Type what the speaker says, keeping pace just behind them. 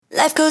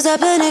Life goes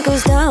up and it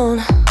goes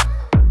down.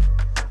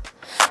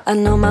 I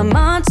know my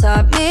mom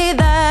taught me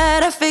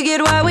that. I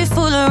figured why we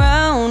fool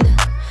around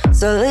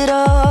so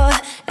little,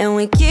 and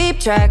we keep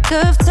track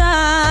of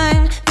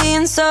time,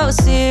 being so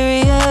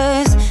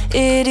serious.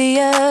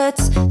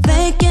 Idiots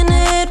thinking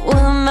it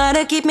will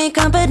matter, keep me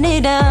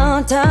company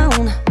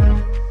downtown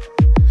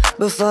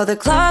before the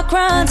clock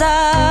runs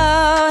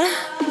out.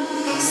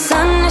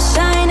 Sun is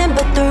shining,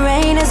 but the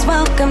rain is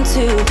welcome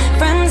too.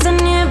 Friends are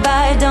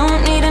nearby,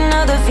 don't need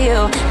another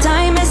view.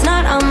 Time is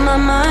not on my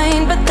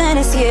mind, but then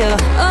it's you.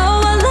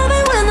 Oh, I love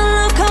it when the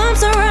love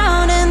comes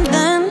around, and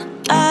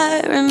then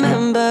I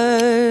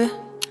remember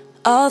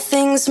all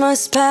things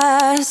must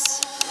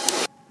pass.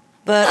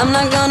 But I'm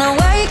not gonna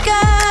wake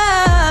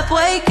up,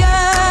 wake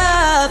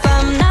up.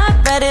 I'm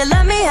not ready,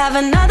 let me have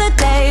another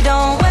day.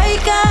 Don't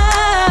wake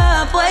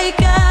up,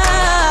 wake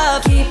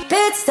up. Keep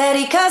it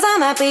steady, cause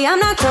I'm happy, I'm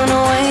not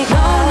gonna wake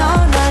up.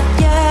 No, not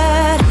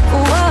yet,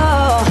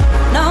 whoa.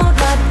 No,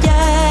 not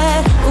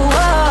yet,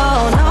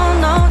 whoa. No,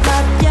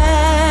 not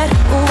yet,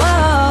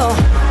 whoa.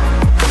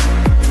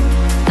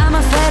 I'm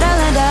afraid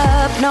I'll end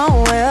up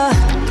nowhere.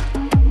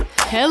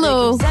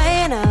 Hello,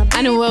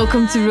 and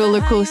welcome to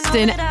Roller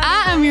Coasting.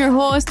 I am your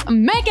host,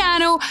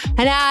 Megano,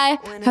 and I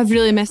have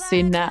really missed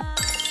saying that.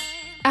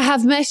 I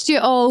have missed you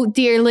all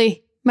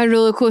dearly, my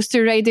roller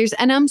coaster riders,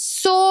 and I'm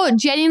so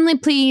genuinely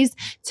pleased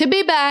to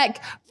be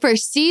back for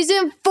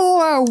season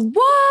 4.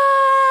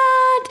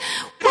 What?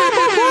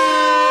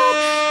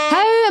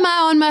 How am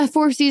I on my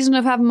 4th season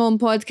of having my own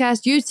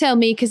podcast? You tell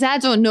me, because I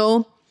don't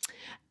know.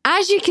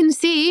 As you can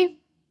see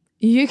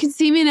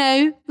me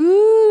now.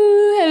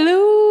 Ooh,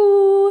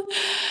 hello.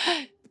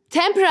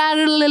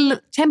 Temporarily,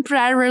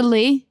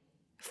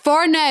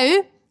 for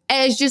now, it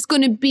is just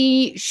going to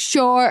be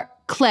short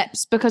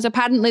clips, because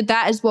apparently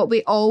that is what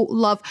we all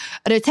love.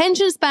 Our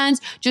attention spans,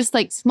 just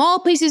like small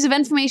pieces of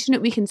information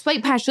that we can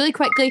swipe past really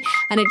quickly,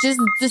 and it just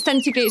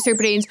disintegrates our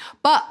brains.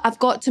 But I've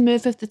got to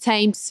move with the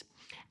times.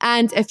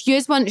 And if you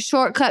want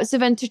short clips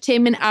of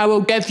entertainment, I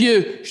will give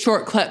you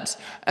short clips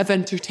of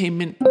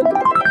entertainment.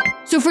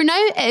 So for now,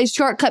 it is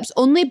short clips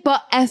only,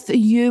 but if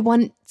you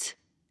want,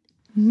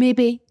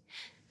 maybe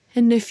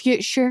in the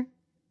future,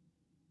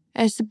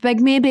 it's a big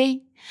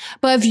maybe,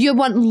 but if you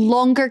want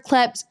longer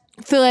clips,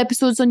 full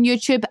episodes on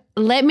YouTube,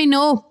 let me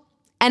know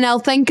and I'll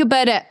think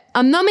about it.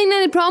 I'm not making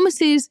any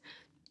promises,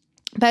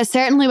 but I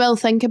certainly will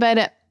think about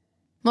it.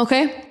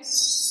 Okay?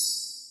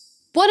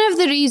 One of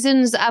the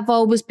reasons I've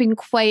always been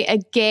quite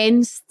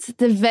against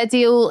the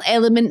video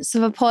elements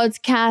of a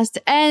podcast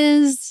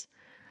is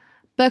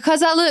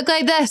because I look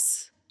like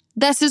this.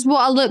 This is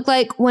what I look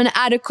like when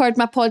I record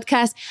my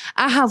podcast.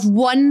 I have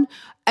one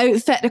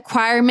outfit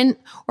requirement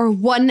or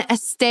one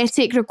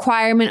aesthetic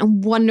requirement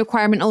and one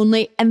requirement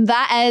only, and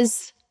that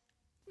is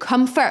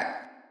comfort.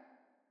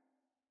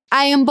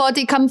 I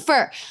embody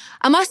comfort.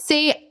 I must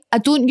say, I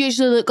don't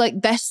usually look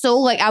like this, so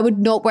like I would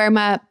not wear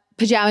my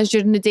pajamas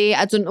during the day.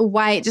 I don't know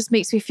why, it just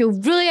makes me feel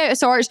really out of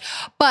sorts,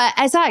 but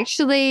it's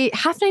actually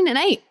 9:30 at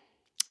night.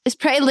 It's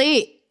pretty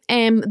late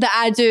that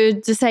I do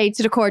decide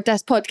to record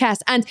this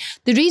podcast, and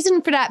the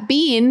reason for that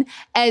being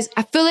is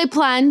I fully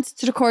planned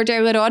to record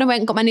earlier on. I went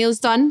and got my nails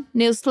done,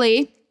 nails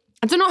slay.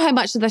 I don't know how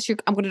much of this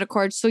I'm going to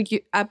record, so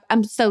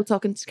I'm still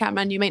talking to the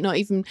camera and you might not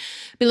even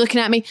be looking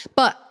at me,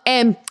 but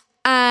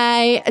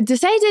I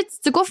decided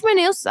to go for my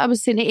nails. I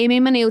was saying to Amy,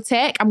 my nail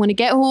tech, I'm going to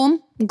get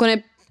home, I'm going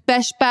to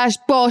bish bash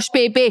bosh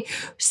baby,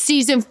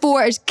 season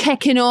 4 is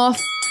kicking off.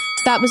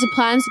 That was the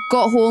plans.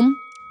 Got home,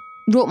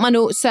 wrote my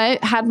notes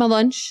out, had my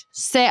lunch,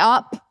 set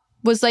up,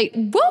 was like,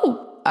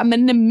 whoa, I'm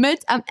in the mood,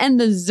 I'm in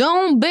the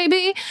zone,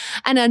 baby.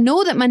 And I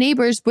know that my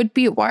neighbours would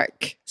be at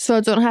work, so I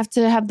don't have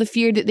to have the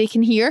fear that they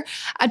can hear.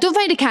 I don't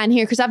think they can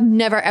hear, because I've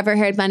never ever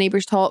heard my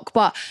neighbours talk,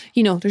 but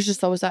you know, there's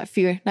just always that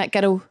fear. That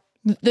girl,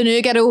 the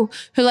new girl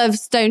who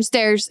lives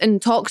downstairs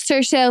and talks to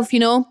herself,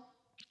 you know.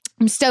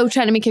 I'm still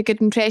trying to make a good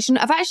impression.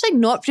 I've actually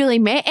not really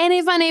met any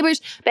of my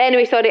neighbours. But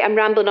anyway, sorry, I'm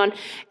rambling on.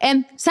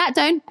 Sat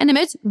down in the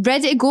mood,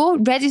 ready to go,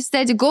 ready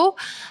steady to go,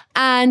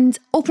 and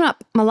open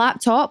up my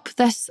laptop.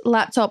 This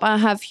laptop I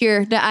have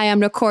here that I am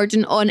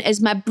recording on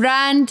is my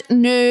brand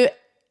new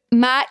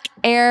Mac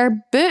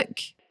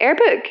MacBook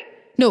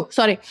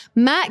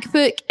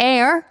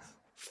Air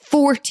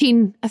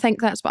 14. I think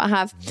that's what I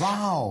have.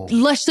 Wow.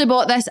 Literally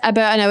bought this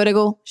about an hour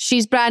ago.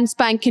 She's brand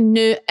spanking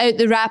new, out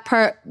the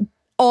wrapper,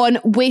 on,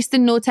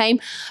 wasting no time,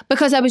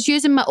 because I was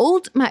using my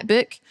old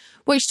MacBook,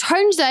 which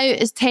turns out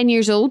is 10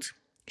 years old.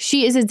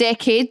 She is a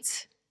decade.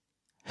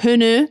 Who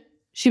knew?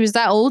 She was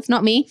that old,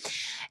 not me.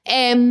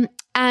 And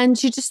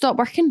she just stopped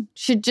working.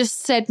 She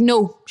just said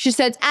no. She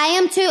said, I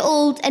am too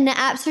old and the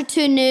apps are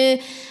too new.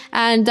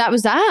 And that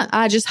was that.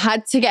 I just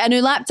had to get a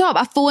new laptop.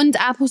 I phoned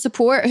Apple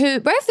support, who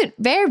were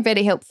very,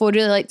 very helpful.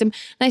 Really liked them.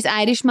 Nice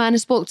Irish man I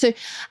spoke to.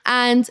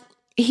 And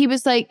he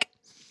was like,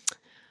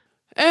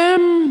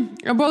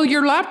 well,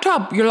 your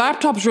laptop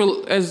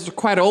is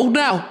quite old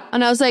now.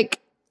 And I was like,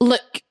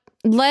 look,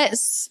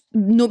 let's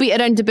no beat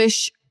around the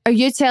bush. Are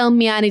you telling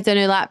me I need a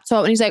new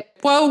laptop? And he's like,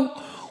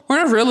 well, we're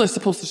not really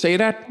supposed to say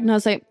that. And I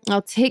was like,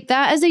 I'll take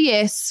that as a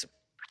yes.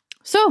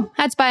 So,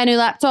 I had to buy a new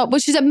laptop,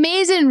 which is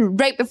amazing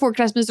right before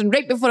Christmas and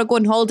right before I go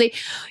on holiday.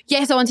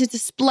 Yes, I wanted to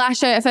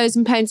splash out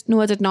 £1,000.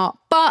 No, I did not.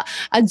 But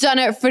I've done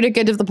it for the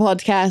good of the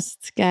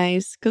podcast,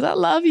 guys, because I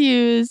love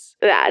yous.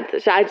 I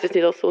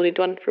also need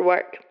one for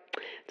work.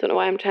 Don't know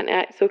why I'm trying to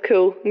act so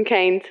cool and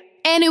kind.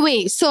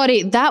 Anyway,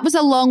 sorry, that was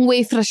a long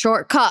way for a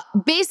shortcut.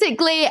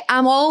 Basically,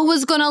 I'm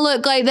always going to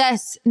look like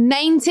this.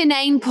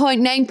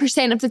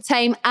 99.9% of the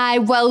time, I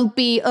will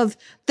be of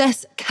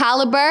this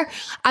caliber.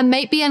 I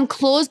might be in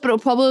clothes, but it'll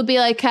probably be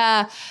like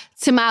a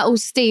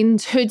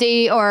tomato-stained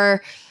hoodie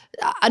or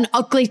an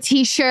ugly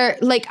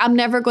t-shirt. Like, I'm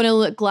never going to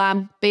look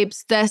glam,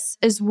 babes. This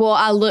is what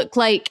I look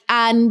like.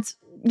 And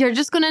you're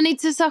just going to need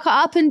to suck it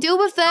up and deal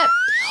with it.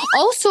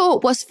 Also,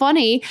 what's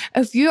funny,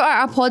 if you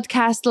are a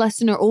podcast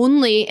listener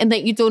only and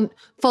that you don't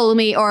follow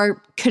me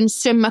or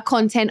consume my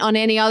content on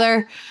any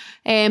other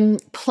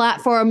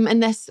platform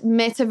in this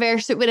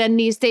metaverse that we're in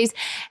these days,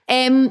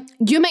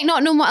 you might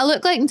not know what I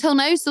look like until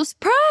now, so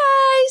surprise!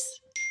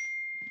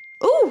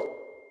 Oh,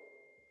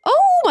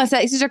 my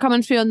sexes are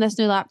coming through on this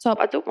new laptop.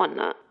 I don't want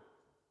that.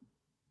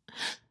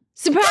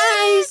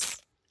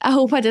 Surprise! I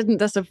hope I didn't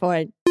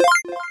disappoint.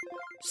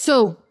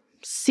 So,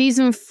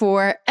 Season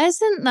 4,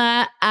 isn't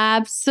that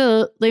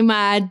absolutely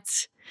mad?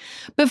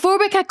 Before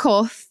we kick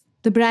off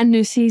the brand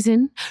new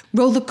season,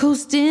 roller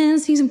coasting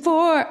Season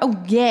 4,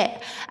 oh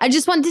yeah. I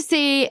just want to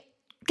say,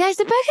 guys,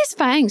 the biggest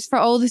thanks for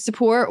all the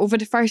support over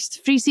the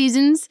first 3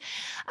 seasons.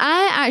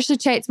 I actually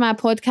checked my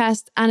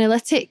podcast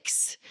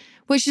analytics,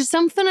 which is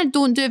something I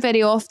don't do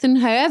very often.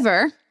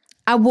 However,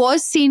 I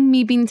was seeing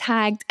me being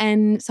tagged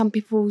in some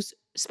people's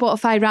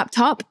Spotify Wrapped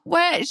Up,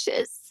 which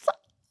is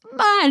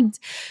mad.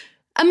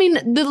 I mean,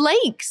 the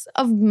likes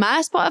of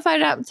my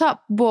Spotify Wrapped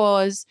Up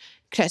was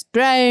Chris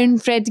Brown,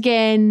 Fred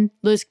again,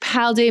 Lewis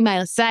Capaldi,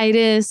 Miley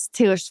Cyrus,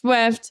 Taylor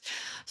Swift.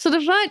 So the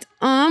fact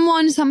I'm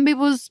on some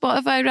people's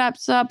Spotify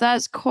Wrapped Up,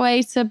 that's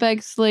quite a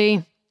big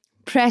sleigh.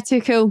 Pretty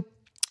cool.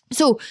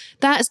 So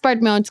that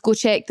spurred me on to go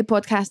check the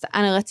podcast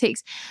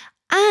analytics.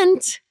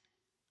 And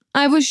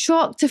I was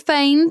shocked to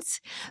find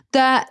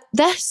that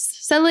this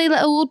silly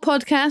little old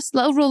podcast,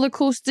 Little Roller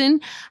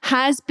Coasting,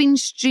 has been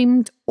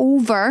streamed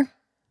over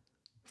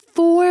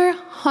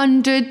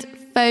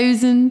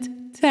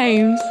 400,000 times.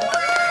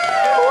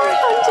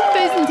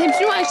 400,000 times.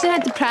 You know, I actually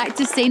had to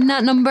practice saying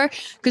that number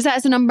because that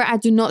is a number I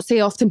do not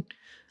say often.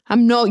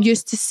 I'm not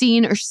used to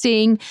seeing or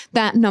saying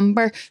that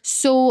number.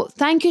 So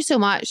thank you so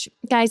much,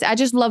 guys. I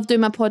just love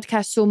doing my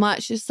podcast so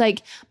much. It's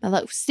like my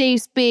little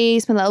safe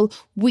space, my little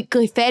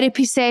weekly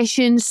therapy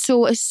sessions.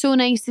 So it's so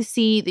nice to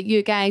see that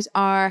you guys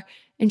are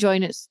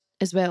enjoying it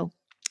as well.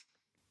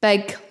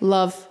 Big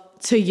love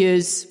to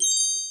yous.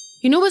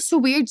 You know what's so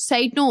weird?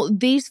 Side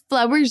note, these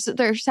flowers that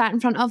are sat in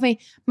front of me,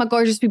 my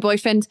gorgeous wee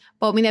boyfriend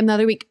bought me them the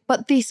other week,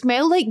 but they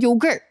smell like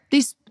yogurt.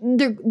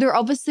 They're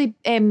obviously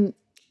at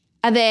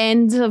the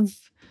end of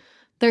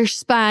their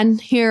span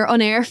here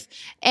on Earth,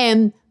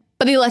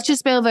 but they literally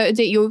smell of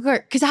out-of-date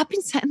yogurt. Because I've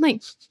been sitting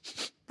like,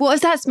 what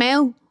is that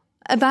smell?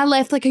 Have I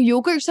left like a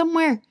yogurt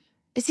somewhere?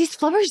 It's these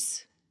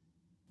flowers.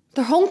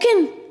 They're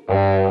honking.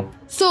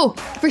 So,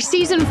 for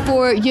Season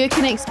 4, you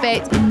can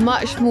expect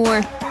much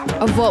more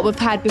of what we've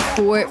had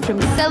before, from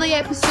silly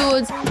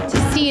episodes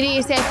to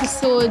serious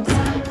episodes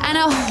and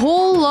a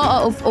whole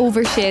lot of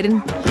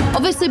oversharing.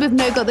 Obviously, we've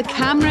now got the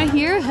camera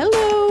here,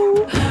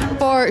 hello,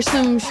 for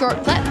some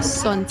short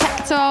clips on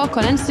TikTok,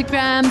 on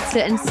Instagram,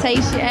 to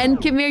entice you in.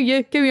 Come here,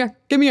 you, come here,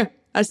 come here.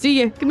 I see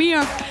you, come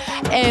here.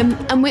 And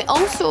we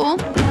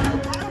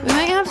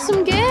might have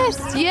some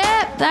guests.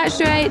 Yeah, that's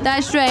right.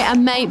 I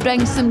might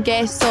bring some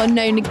guests on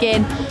now and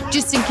again,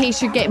 just in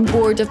case you're getting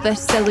bored of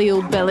this silly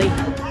old Billy.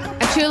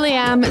 I truly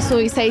am so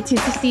excited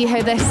to see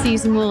how this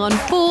season will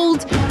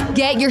unfold.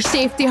 Get your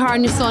safety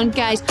harness on,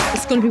 guys.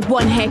 It's going to be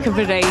one heck of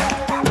a ride.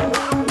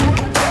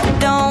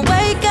 Don't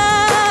wake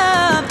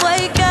up,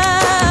 wake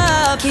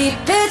up.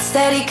 Keep it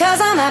steady, cause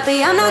I'm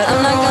happy. I'm not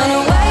gonna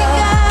wake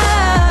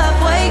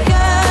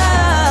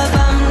up.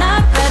 I'm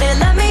not ready,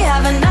 let me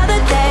have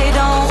another day.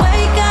 Don't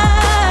wake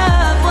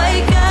up.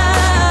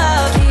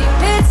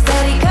 Keep it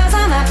steady, cause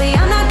I'm happy.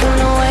 I'm not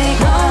gonna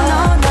wake up.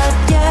 No,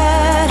 not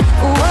yet.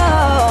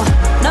 Whoa,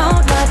 no,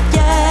 not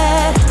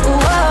yet.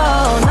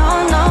 Whoa, no,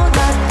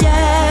 not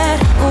yet.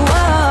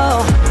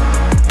 Whoa,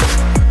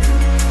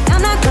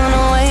 I'm not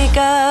gonna wake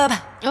up.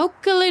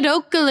 Oakley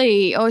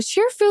dokley. Oh, it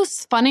sure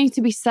feels funny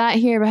to be sat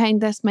here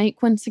behind this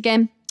mic once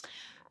again.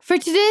 For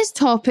today's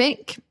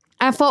topic,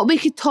 I thought we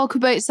could talk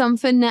about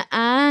something that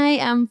I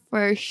am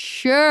for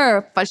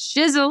sure, for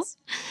shizzles,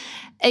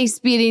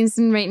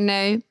 experiencing right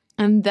now.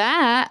 And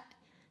that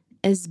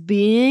is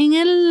being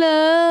in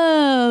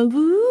love.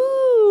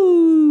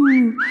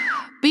 Ooh.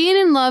 Being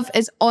in love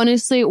is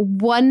honestly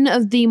one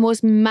of the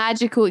most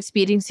magical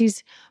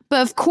experiences.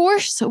 But of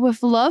course,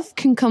 with love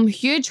can come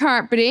huge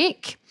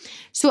heartbreak.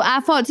 So I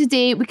thought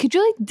today we could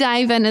really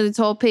dive into the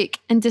topic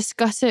and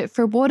discuss it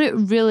for what it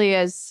really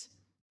is.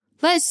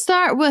 Let's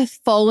start with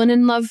falling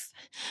in love.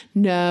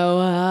 Now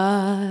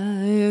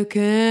I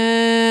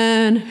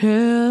can't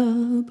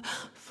help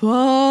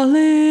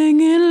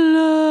falling in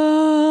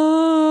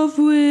love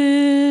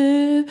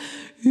with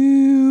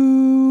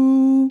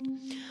you.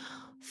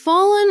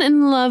 Fallen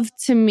in love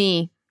to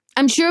me.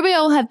 I'm sure we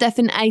all have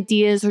different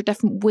ideas or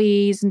different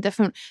ways and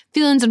different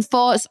feelings and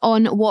thoughts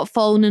on what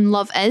falling in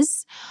love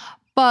is.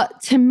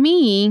 But to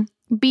me,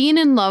 being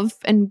in love,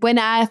 and when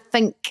I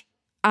think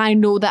I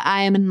know that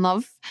I am in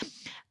love,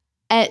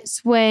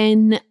 it's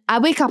when I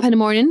wake up in the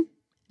morning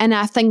and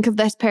I think of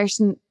this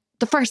person.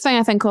 The first thing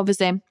I think of is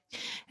them.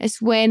 It's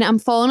when I'm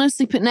falling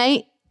asleep at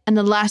night and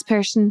the last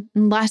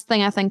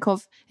thing I think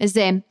of is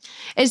them.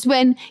 It's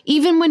when,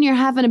 even when you're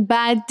having a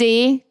bad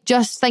day,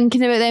 just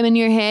thinking about them in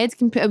your head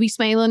can put a wee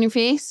smile on your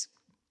face.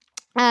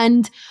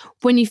 And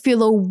when you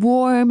feel all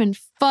warm and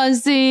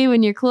fuzzy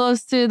when you're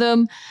close to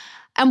them,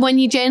 and when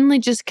you generally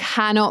just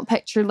cannot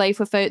picture life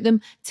without them,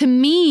 to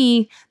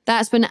me,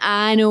 that's when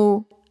I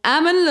know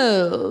I'm in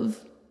love.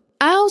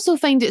 I also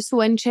find it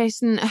so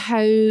interesting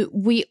how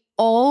we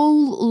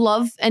all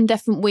love in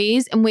different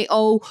ways and we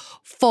all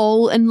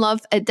fall in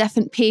love at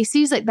different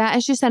paces. Like, that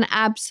is just an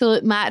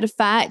absolute matter of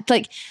fact.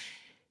 Like,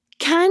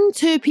 can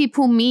two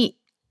people meet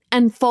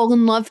and fall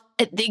in love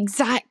at the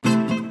exact...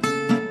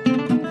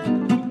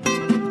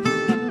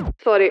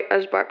 Sorry, I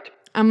just burped.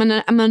 I'm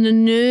a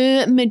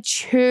new,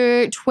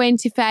 mature,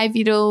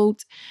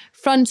 25-year-old,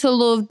 frontal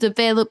lobe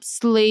developed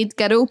Slade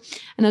girl,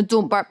 and I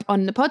don't burp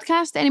on the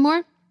podcast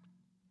anymore.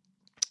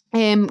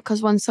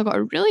 Because once I got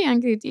a really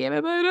angry DM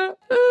about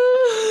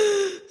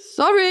it.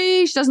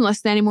 Sorry, she doesn't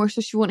listen anymore,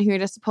 so she won't hear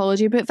this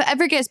apology. But if it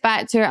ever gets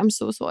back to her, I'm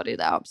so sorry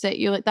that I upset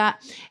you like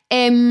that.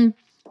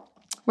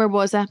 Where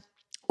was I?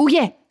 Oh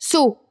yeah.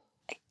 So,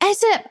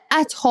 is it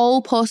at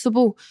all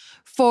possible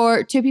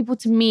for two people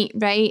to meet,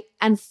 right,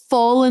 and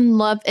fall in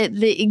love at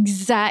the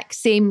exact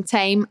same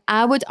time?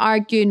 I would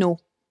argue no.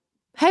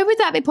 How would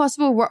that be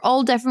possible? We're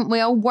all different.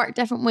 We all work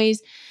different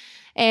ways.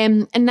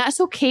 And that's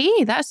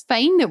okay. That's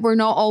fine that we're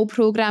not all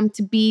programmed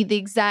to be the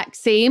exact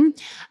same.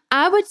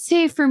 I would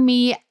say for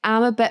me,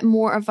 I'm a bit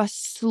more of a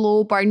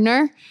slow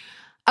burner.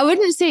 I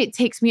wouldn't say it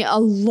takes me a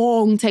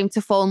long time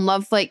to fall in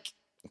love. Like,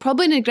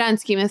 probably in the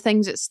grand scheme of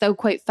things, it's still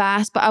quite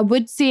fast. But I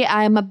would say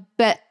I am a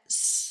bit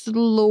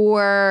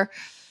slower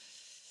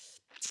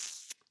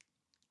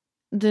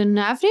than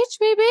average,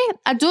 maybe.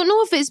 I don't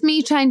know if it's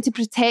me trying to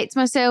protect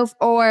myself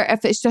or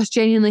if it's just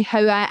genuinely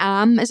how I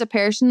am as a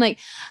person. Like,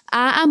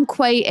 I am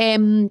quite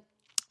I'm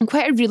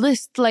quite a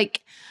realist.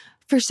 Like,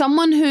 for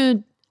someone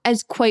who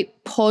is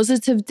quite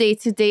positive day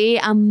to day,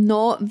 I'm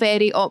not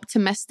very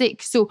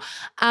optimistic. So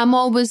I'm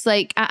always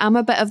like, I'm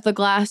a bit of the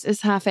glass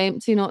is half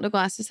empty, not the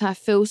glass is half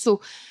full.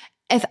 So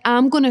if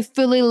I'm going to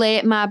fully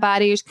let my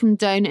barriers come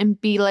down and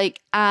be like,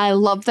 I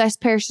love this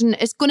person,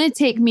 it's going to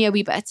take me a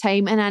wee bit of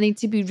time, and I need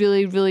to be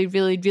really, really,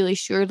 really, really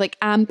sure, like,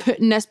 I'm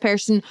putting this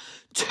person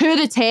to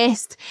the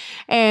test.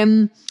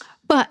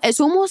 But it's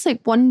almost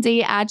like one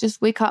day I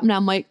just wake up and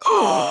I'm like,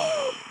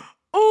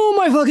 oh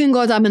my fucking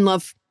God, I'm in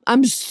love.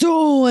 I'm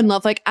so in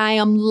love. Like, I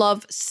am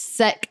love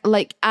sick.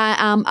 Like, I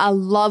am a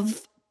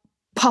love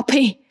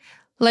puppy.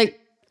 Like,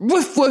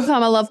 woof woof,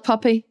 I'm a love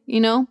puppy, you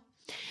know?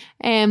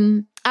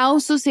 I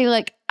also say,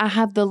 like, I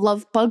have the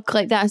love bug.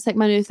 Like, that's like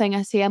my new thing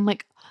I say. I'm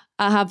like,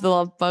 I have the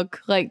love bug.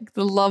 Like,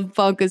 the love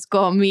bug has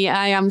got me.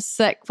 I am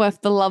sick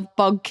with the love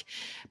bug.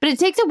 But it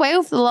takes a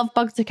while for the love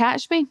bug to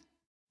catch me.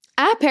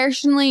 I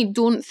personally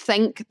don't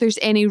think there's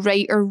any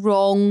right or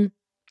wrong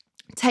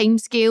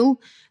timescale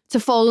to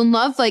fall in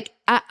love. Like,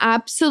 I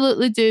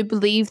absolutely do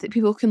believe that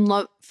people can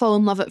fall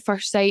in love at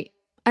first sight.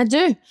 I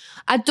do.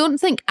 I don't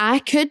think I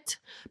could,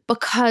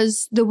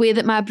 because the way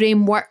that my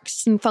brain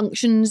works and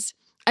functions,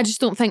 I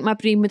just don't think my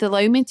brain would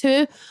allow me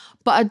to.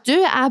 But I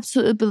do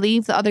absolutely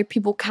believe that other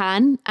people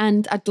can,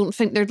 and I don't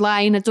think they're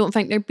lying. I don't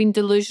think they're being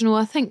delusional.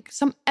 I think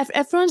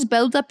everyone's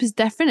build-up is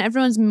different.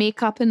 Everyone's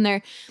makeup and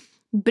their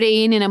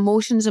brain and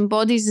emotions and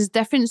bodies is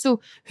different.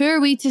 So who are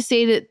we to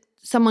say that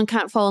someone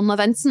can't fall in love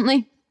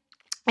instantly?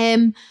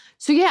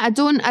 So yeah, I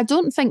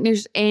don't think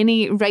there's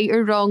any right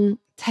or wrong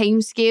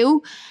time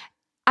scale.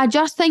 I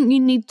just think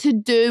you need to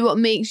do what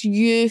makes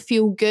you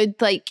feel good.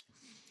 Like,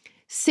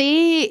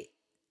 say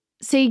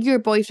your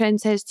boyfriend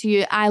says to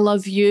you, I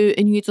love you,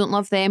 and you don't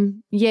love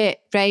them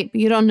yet, right? But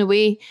you're on the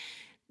way.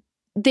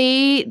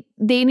 They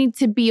need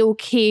to be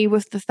okay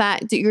with the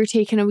fact that you're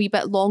taking a wee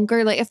bit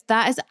longer. Like, if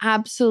that is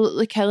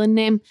absolutely killing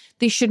them,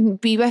 they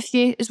shouldn't be with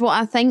you, is what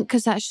I think,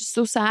 because that's just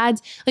so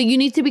sad. Like, you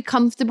need to be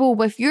comfortable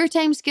with your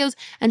timescales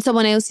and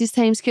someone else's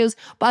timescales,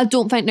 but I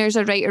don't think there's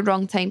a right or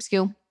wrong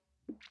timescale.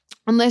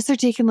 Unless they're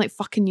taking like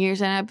fucking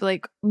years, and I'd be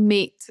like,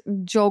 mate,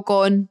 jog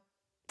on.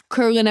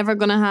 Clearly never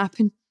gonna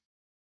happen.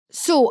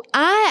 So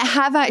I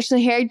have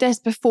actually heard this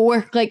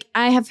before. Like,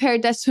 I have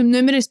heard this from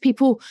numerous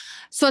people.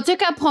 So I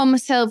took it upon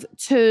myself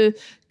to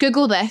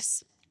Google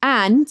this.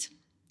 And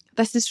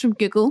this is from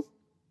Google.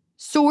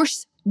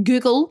 Source,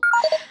 Google.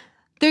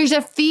 There's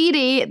a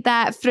theory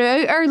that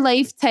throughout our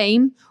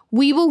lifetime,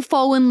 we will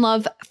fall in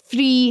love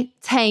 3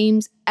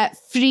 times at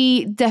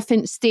 3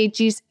 different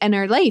stages in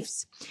our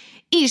lives.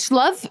 Each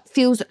love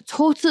feels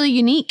totally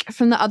unique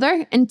from the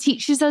other and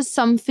teaches us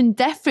something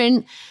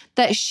different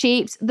that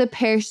shapes the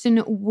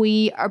person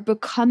we are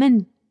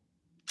becoming.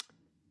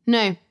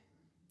 Now,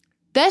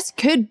 this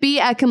could be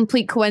a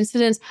complete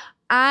coincidence.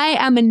 I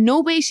am in no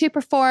way, shape,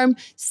 or form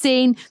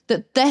saying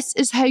that this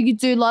is how you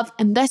do love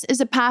and this is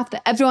a path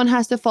that everyone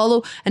has to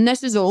follow and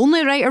this is the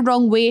only right or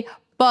wrong way,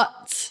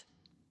 but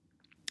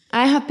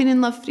I have been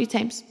in love 3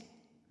 times.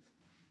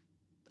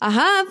 I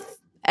have.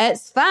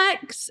 It's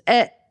facts.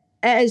 It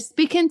is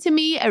speaking to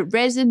me. It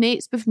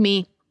resonates with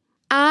me.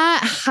 I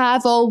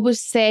have always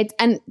said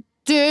and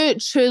do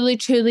truly,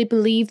 truly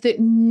believe that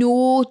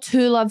no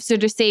 2 loves are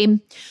the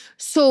same.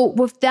 So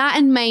with that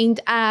in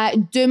mind,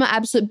 I do my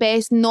absolute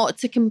best not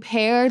to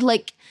compare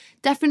like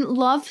different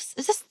loves.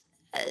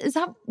 Is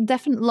that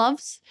different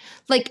loves?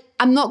 Like,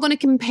 I'm not going to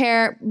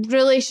compare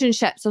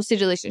relationships. I'll say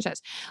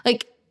relationships.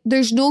 Like,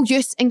 there's no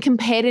use in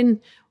comparing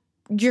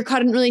your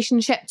current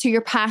relationship to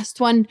your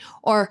past one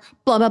or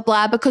blah, blah,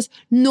 blah, because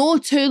no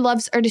 2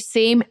 loves are the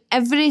same.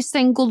 Every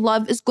single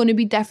love is going to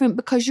be different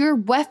because you're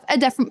with a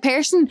different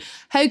person.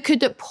 How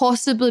could it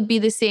possibly be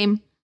the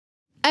same?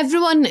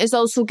 Everyone is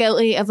also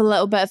guilty of a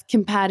little bit of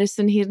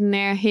comparison here and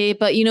there, hey?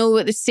 But you know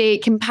what they say,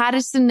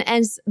 comparison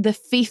is the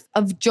thief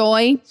of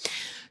joy.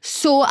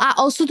 So I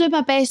also do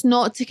my best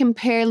not to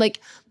compare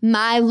like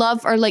my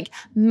love or like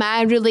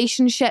my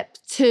relationship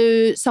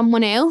to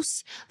someone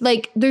else.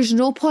 Like, there's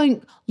no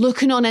point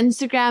looking on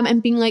Instagram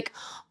and being like,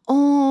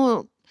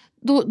 oh,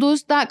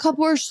 that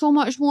couple are so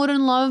much more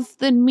in love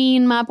than me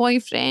and my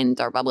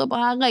boyfriend or blah, blah,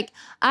 blah. Like,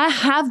 I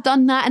have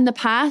done that in the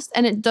past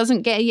and it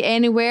doesn't get you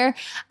anywhere.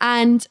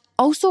 And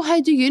also,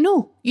 how do you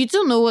know? You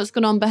don't know what's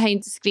going on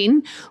behind the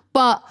screen.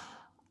 But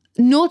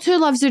no 2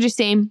 loves are the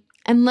same.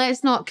 And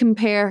let's not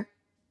compare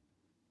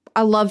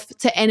a love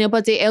to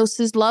anybody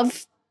else's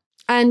love.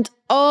 And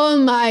oh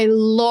my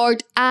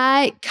Lord,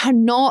 I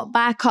cannot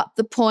back up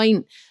the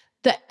point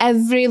that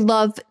every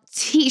love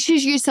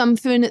teaches you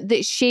something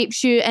that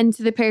shapes you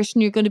into the person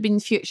you're going to be in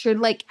the future.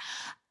 Like,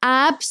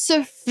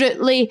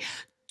 absolutely.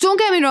 Don't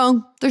get me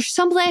wrong. There's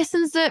some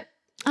lessons that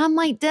I'm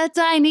like, did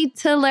I need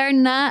to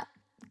learn that?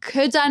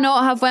 Could I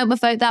not have went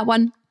without that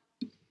one?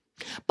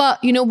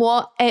 But you know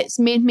what? It's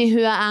made me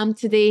who I am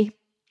today.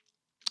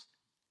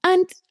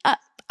 And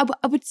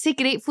I would say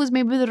grateful is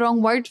maybe the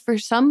wrong word for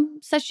some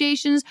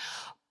situations,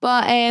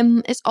 but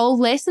it's all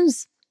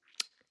lessons.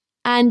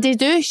 And they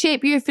do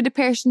shape you for the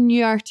person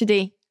you are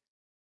today.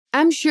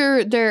 I'm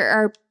sure there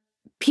are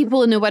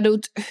people in the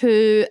world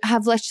who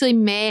have literally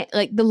met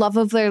like the love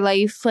of their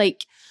life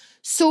like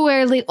so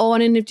early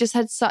on and they've just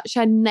had such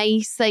a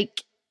nice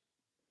like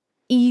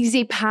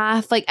easy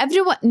path. Like,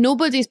 everyone,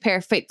 nobody's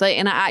perfect, like,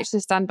 and I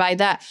actually stand by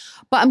that.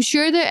 But I'm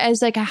sure there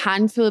is like a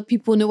handful of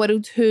people in the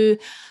world who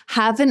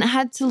haven't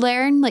had to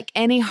learn like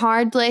any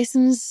hard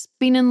lessons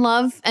being in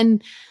love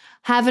and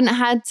haven't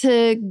had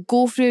to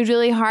go through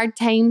really hard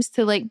times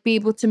to like be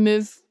able to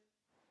move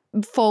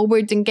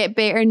forward and get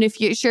better in the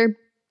future.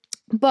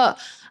 But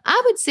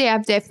I would say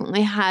I've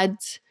definitely had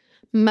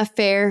my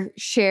fair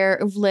share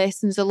of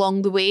lessons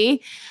along the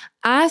way.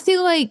 I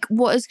feel like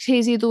what is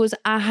crazy though is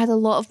I had a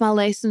lot of my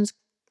lessons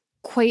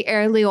quite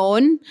early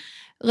on,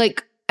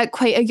 like at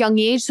quite a young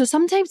age. So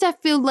sometimes I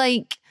feel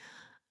like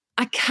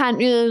I can't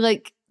really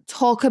like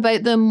talk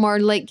about them or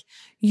like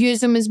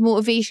use them as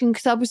motivation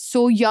because I was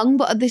so young,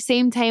 but at the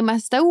same time I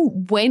still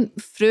went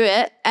through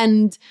it,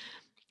 and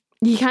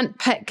you can't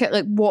pick at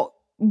like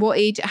what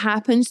age it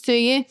happens to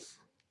you.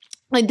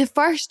 Like, the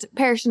first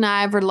person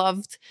I ever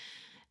loved,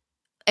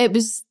 it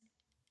was,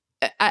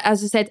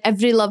 as I said,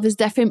 every love is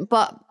different,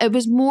 but it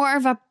was more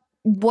of a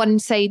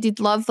one-sided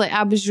love. Like,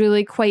 I was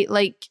really quite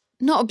like,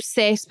 not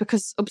obsessed,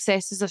 because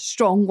obsessed is a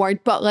strong word,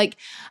 but like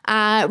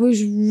I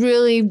was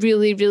really,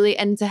 really, really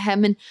into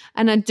him,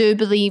 and I do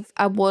believe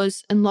I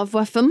was in love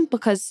with him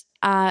because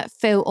I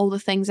felt all the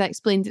things I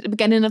explained at the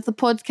beginning of the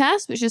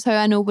podcast, which is how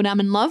I know when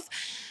I'm in love.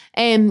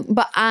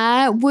 But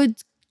I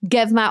would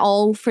give my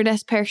all for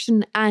this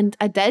person, and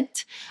I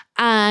did.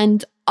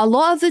 And a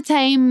lot of the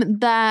time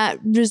that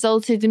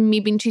resulted in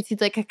me being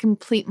treated like a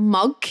complete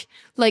mug,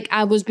 like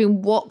I was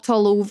being walked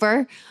all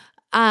over,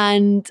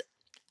 and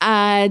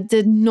I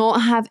did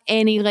not have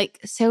any like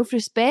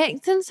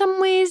self-respect in some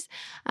ways,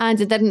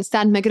 and I didn't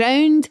stand my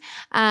ground,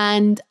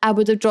 and I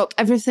would have dropped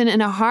everything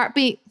in a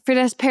heartbeat for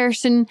this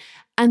person,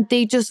 and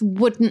they just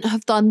wouldn't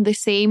have done the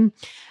same.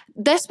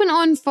 This went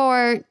on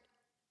for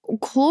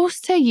close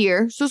to a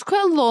year, so it's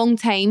quite a long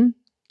time.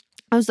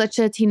 I was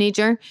literally a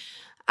teenager,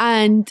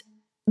 and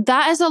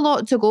that is a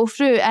lot to go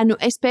through, and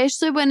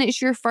especially when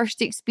it's your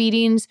first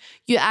experience,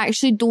 you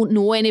actually don't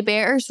know any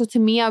better. So to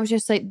me, I was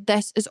just like,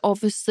 this is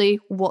obviously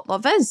what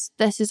love is.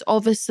 This is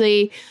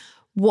obviously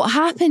what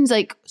happens.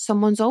 Like,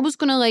 someone's always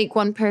going to like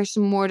one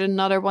person more than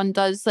another one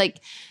does.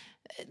 Like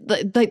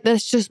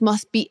this just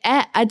must be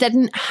it. I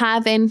didn't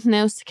have anything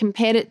else to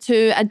compare it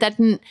to. I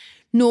didn't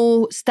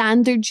know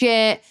standards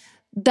yet.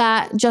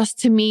 That just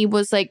to me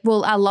was like,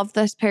 well, I love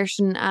this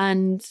person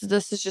and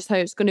this is just how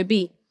it's going to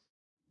be.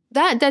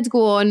 that did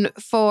go on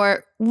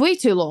for way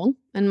too long,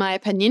 in my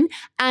opinion.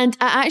 And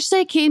it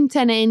actually came to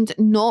an end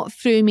not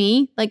through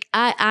me. Like,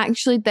 I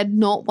actually did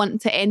not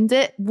want to end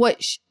it,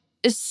 which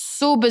is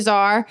so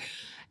bizarre.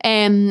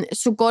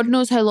 So God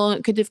knows how long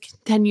it could have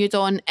continued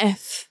on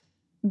if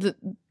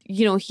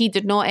he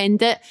did not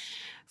end it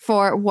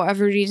for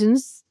whatever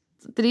reasons.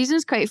 The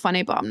reason's quite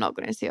funny, but I'm not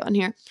going to say it on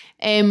here.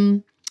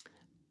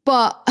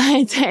 But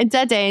it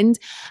did end,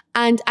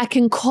 and I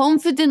can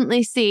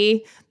confidently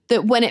say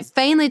that when it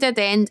finally did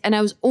end and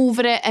I was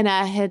over it and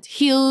I had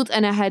healed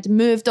and I had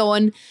moved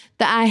on,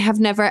 that I have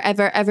never,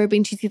 ever, ever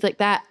been treated like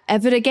that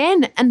ever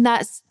again. And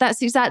that's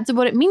exactly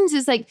what it means.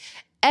 It's like,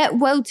 it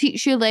will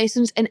teach you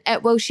lessons and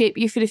it will shape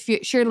you for the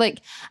future. Like,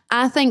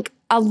 I think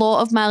a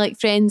lot of my like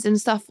friends and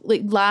stuff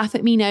like laugh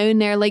at me now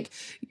and they're like,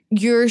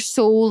 you're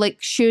so like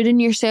sure in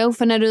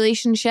yourself in a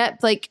relationship.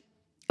 Like,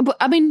 but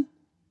I mean,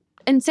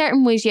 in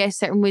certain ways, yes,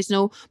 certain ways,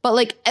 no. But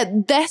like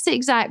at this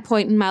exact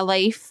point in my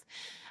life,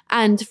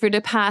 and for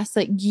the past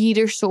like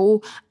year or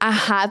so, I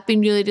have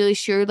been really, really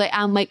sure. Like,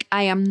 I'm like,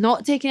 I am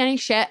not taking any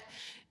shit.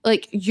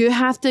 Like, you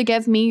have to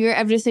give me your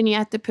everything. You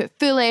have to put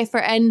full effort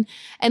in.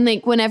 And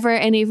like, whenever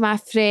any of my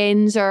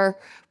friends or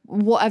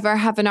whatever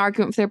have an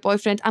argument with their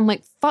boyfriend, I'm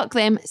like, fuck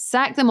them,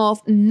 sack them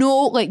off.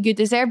 No, like, you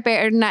deserve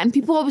better than that. And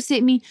people always say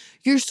to me,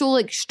 you're so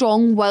like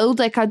strong-willed.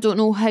 Like, I don't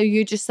know how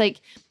you just like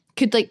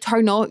could like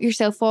turn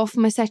yourself off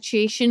from a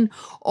situation,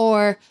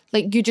 or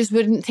like you just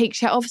wouldn't take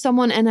shit off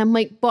someone. And I'm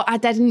like, but I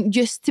didn't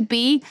used to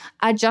be.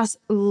 I just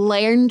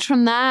learned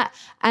from that.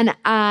 And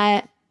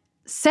I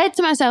said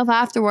to myself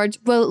afterwards,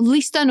 well, at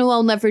least I know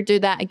I'll never do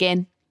that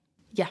again.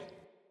 Yeah.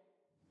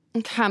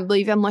 I can't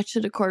believe I'm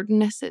literally recording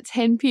this at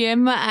 10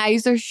 p.m. My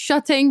eyes are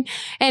shutting.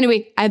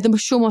 Anyway, the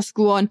show must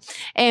go on.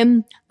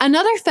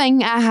 Another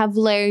thing I have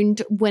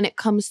learned when it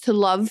comes to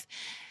love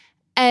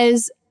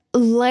is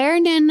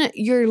learning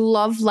your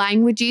love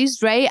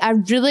languages, right? I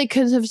really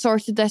could have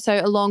sorted this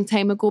out a long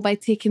time ago by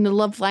taking the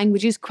love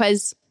languages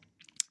quiz.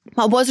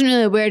 I wasn't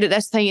really aware that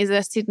this thing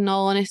existed, in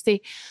all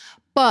honesty.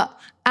 But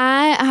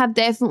I have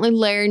definitely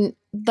learned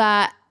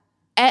that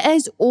it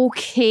is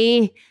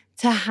okay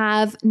to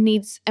have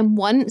needs and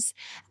wants.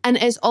 And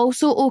it's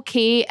also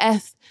okay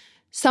if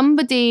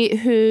somebody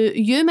who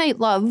you might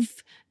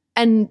love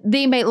and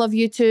they might love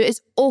you too,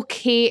 it's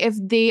okay if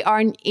they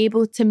aren't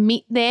able to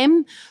meet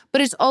them.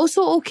 But it's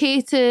also okay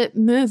to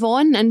move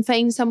on and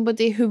find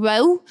somebody who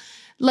will.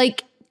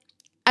 Like,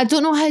 I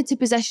don't know how to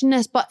position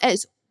this, but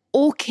it's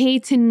okay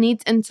to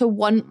need and to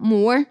want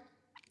more.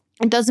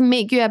 It doesn't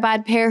make you a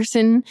bad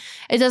person.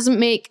 It doesn't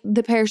make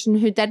the person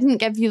who didn't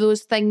give you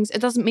those things, it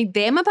doesn't make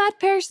them a bad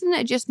person.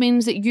 It just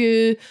means that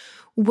you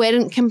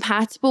weren't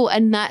compatible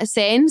in that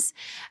sense.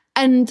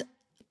 And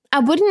I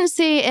wouldn't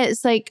say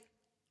it's like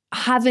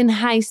having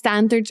high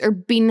standards or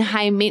being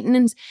high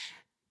maintenance.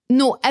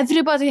 No,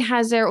 everybody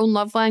has their own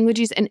love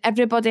languages and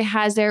everybody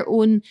has their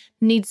own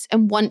needs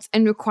and wants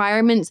and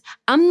requirements.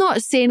 I'm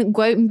not saying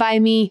go out and buy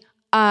me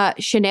a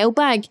Chanel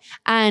bag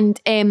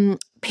and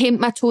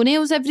paint my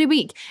toenails every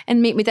week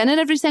and make me dinner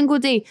every single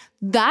day.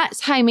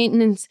 That's high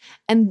maintenance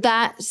and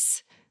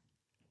that's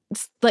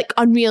like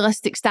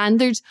unrealistic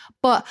standards.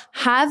 But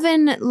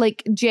having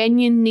like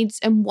genuine needs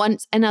and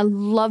wants in a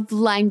love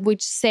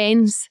language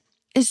sense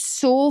is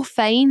so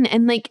fine.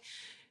 And like,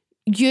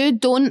 you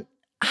don't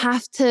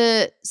have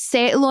to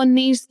settle on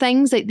these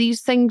things. Like,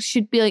 these things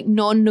should be like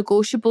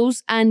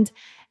non-negotiables, and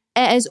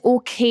it is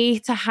okay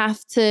to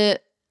have to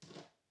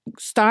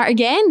start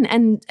again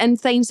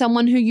and find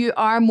someone who you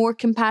are more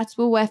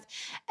compatible with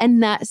in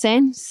that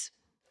sense.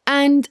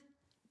 And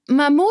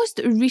my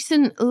most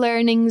recent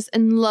learnings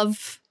in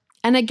love,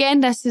 and again,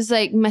 this is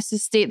like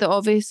Mrs. State the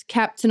Obvious,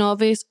 Captain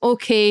Obvious,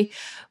 okay,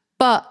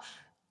 but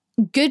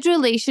good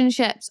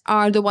relationships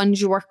are the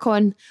ones you work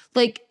on.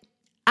 Like,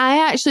 I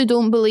actually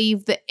don't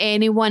believe that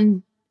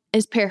anyone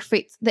is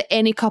perfect, that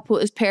any couple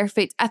is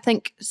perfect. I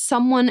think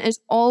someone has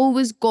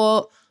always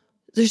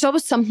there's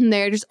always something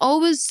there. There's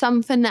always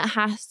something that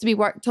has to be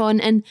worked on.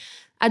 And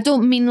I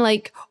don't mean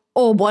like,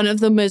 oh, one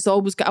of them has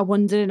always got a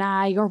wandering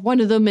eye, or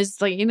one of them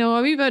is like,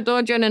 a wee bit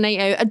dodgy on a night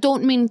out. I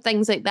don't mean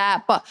things like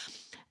that, but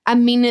I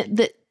mean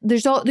that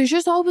there's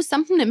just always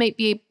something that might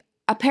be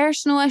a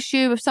personal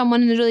issue with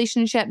someone in the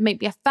relationship, might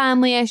be a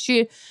family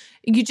issue.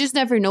 You just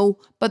never know,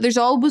 but there's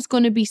always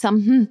going to be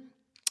something.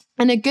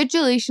 And a good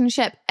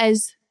relationship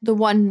is the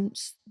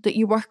ones that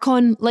you work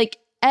on. Like,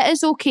 it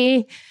is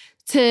okay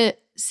to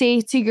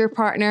say to your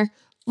partner,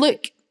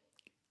 look,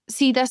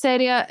 see, this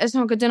area is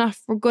not good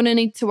enough. We're going to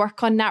need to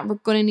work on that. We're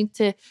going to need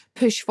to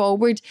push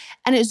forward.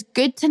 And it's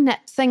good to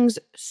nip things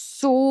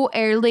so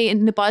early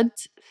in the bud.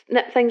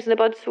 Nip things in the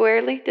bud so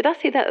early. Did I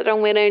say that the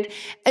wrong way around?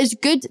 It's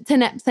good to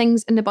nip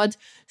things in the bud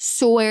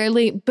so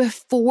early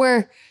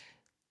before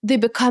they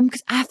become,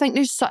 because I think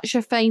there's such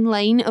a fine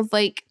line of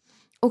like,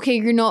 okay,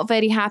 you're not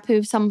very happy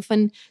with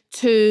something,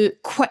 to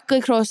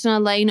quickly crossing a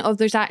line of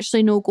there's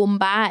actually no going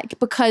back.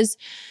 Because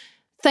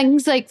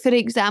things like, for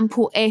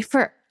example,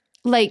 effort.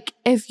 Like,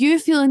 if you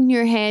feel in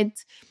your head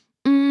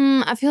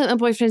I feel like my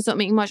boyfriend's not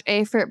making much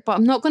effort, but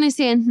I'm not going to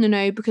say anything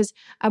now because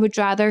I would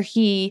rather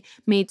he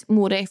made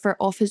more effort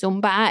off his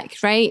own back,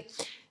 right?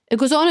 It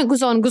goes on, it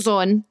goes on, goes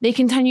on. They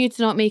continue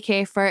to not make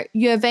effort.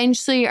 You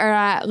eventually are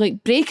at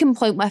like breaking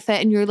point with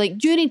it and you're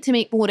like, you need to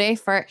make more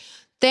effort.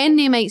 Then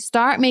they might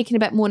start making a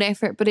bit more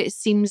effort, but it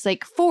seems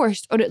like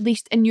forced, or at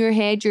least in your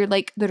head, you're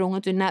like, they're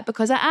only doing that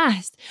because I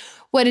asked.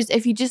 Whereas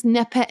if you just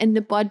nip it in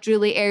the bud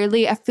really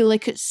early, I feel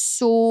like it's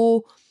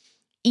so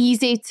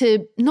easy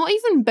to not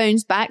even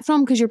bounce back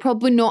from, because you're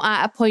probably not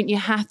at a point you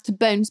have to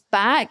bounce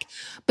back,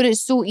 but it's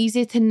so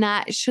easy to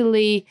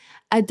naturally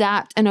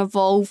adapt and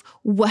evolve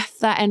with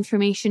that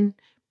information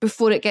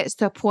before it gets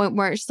to a point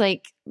where it's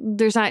like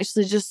there's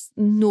actually just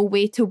no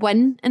way to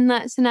win in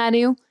that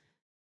scenario.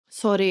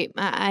 Sorry,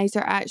 my eyes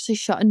are actually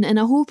shutting and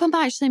I hope I'm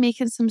actually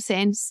making some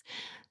sense.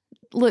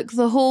 Look,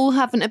 the whole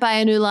having to buy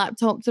a new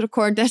laptop to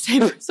record this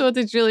episode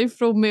has really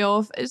thrown me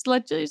off. It's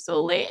literally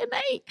so late at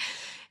night.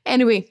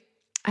 Anyway,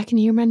 I can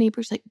hear my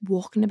neighbours like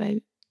walking about.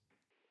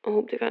 I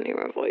hope they can't hear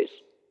our voice.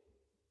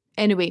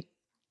 Anyway,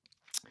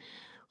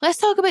 let's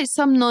talk about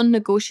some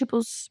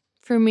non-negotiables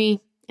for me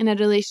in a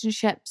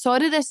relationship.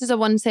 Sorry, this is a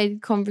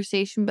one-sided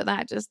conversation, but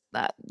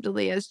that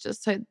really is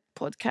just how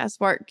podcasts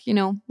work. You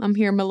know, I'm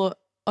here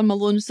on my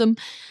lonesome.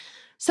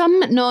 Some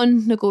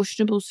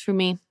non-negotiables for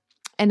me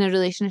in a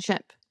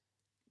relationship.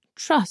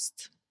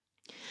 Trust.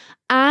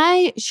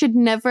 I should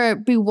never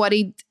be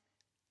worried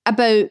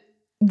about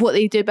what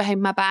they do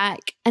behind my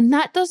back. And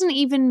that doesn't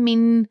even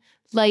mean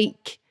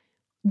like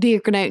they're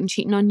going out and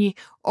cheating on you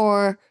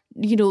or,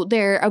 you know,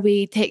 they're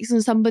away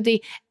texting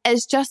somebody.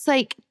 It's just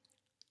like,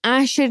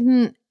 I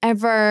shouldn't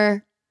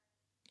ever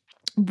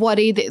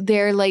worry that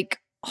they're like,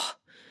 oh,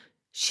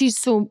 she's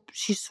so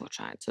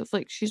attractive.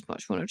 Like, she's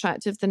much more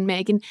attractive than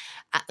Megan.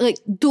 Like,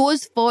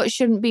 those thoughts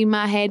shouldn't be in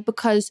my head,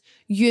 because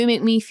you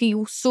make me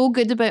feel so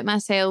good about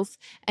myself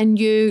and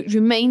you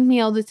remind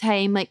me all the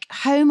time, like,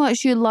 how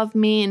much you love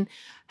me and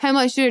how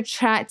much you're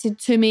attracted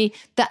to me,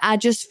 that I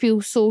just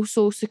feel so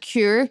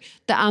secure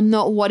that I'm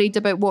not worried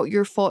about what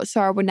your thoughts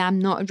are when I'm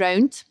not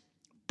around.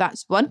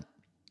 That's one.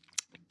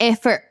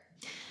 Effort.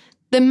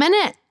 The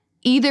minute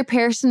either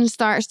person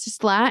starts to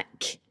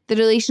slack, the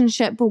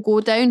relationship will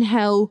go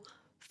downhill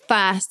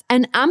fast.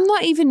 And I'm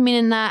not even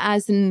meaning that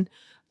as in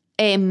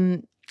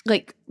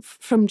like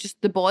from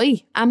just the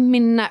boy. I'm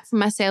meaning that for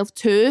myself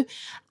too.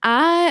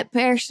 I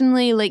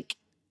personally like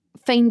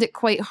find it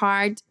quite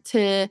hard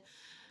to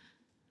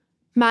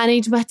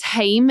manage my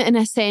time in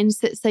a sense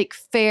that's like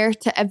fair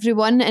to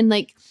everyone. And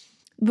like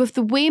with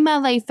the way my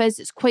life is,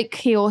 it's quite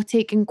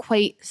chaotic and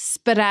quite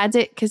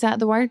sporadic. Is that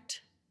the word?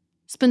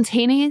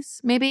 Spontaneous,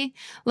 maybe?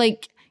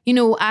 Like, you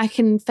know, I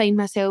can find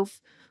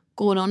myself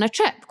going on a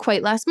trip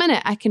quite last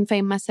minute. I can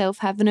find myself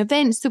having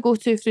events to go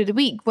to through the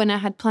week when I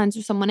had plans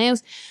with someone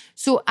else.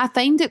 So I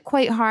find it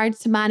quite hard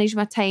to manage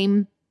my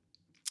time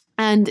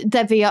and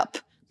divvy up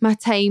my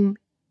time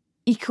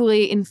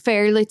equally and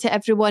fairly to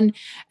everyone.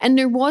 And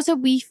there was a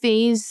wee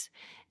phase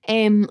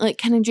like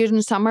kind of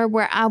during summer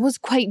where I was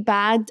quite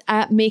bad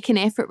at making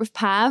effort with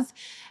Pav,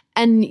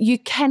 and you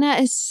kind of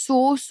is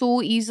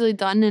so easily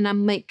done, and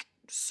I'm like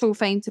so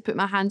fine to put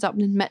my hands up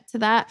and admit to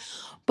that.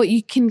 But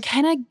you can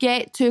kind of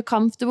get too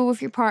comfortable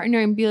with your partner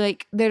and be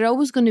like, they're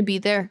always going to be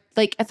there.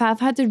 Like, if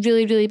I've had a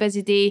really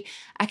busy day,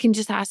 I can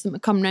just ask them to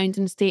come round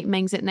and stay at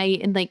Ming's at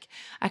night, and like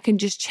I can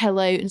just chill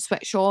out and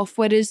switch off.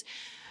 Whereas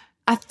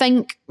I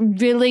think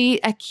really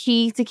a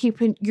key to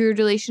keeping your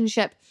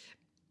relationship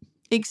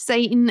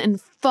exciting and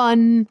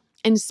fun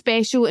and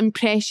special and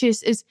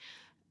precious is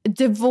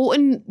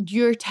devoting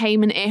your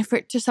time and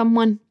effort to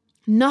someone.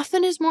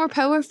 Nothing is more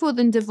powerful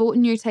than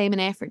devoting your time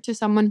and effort to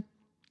someone.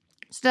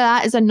 So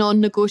that is a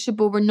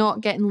non-negotiable. We're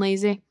not getting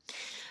lazy.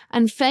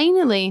 And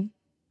finally,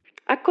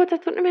 I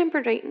don't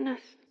remember writing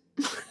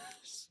this.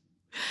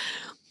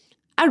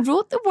 I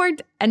wrote the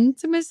word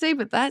intimacy,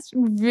 but that's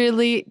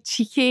really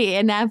cheeky,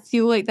 and I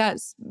feel like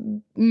that's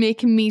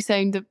making me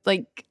sound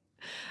like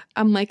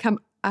I'm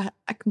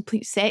a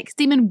complete sex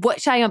demon,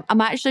 which I am.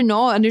 I'm actually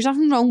not, and there's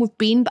nothing wrong with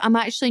being, but I'm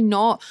actually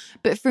not.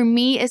 But for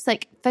me, it's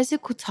like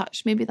physical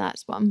touch. Maybe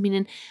that's what I'm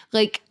meaning.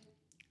 Like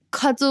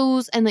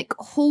cuddles and like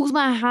hold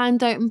my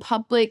hand out in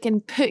public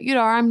and put your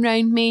arm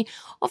around me.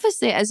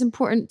 Obviously, it is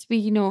important to be,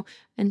 you know,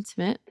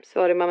 intimate.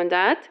 Sorry, Mum and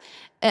Dad.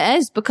 It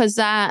is, because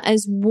that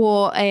is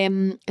what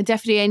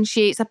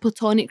differentiates a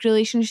platonic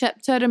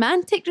relationship to a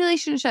romantic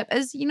relationship,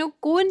 is, you know,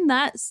 going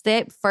that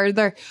step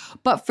further.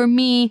 But for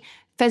me,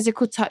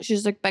 physical touch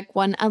is a big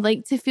one. I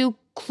like to feel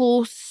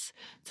close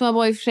to my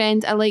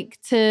boyfriend. I like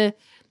to,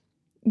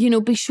 you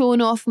know, be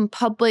shown off in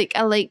public.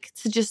 I like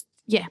to just,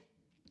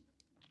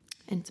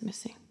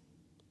 intimacy.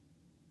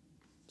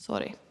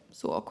 Sorry,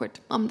 so awkward.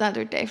 Mum and Dad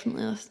are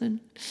definitely listening.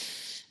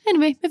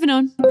 Anyway, moving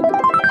on.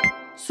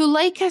 So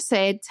like I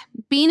said,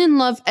 being in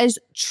love is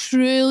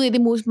truly the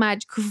most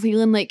magical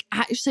feeling. Like, I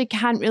actually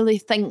can't really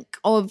think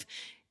of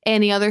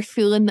any other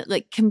feeling that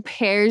like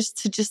compares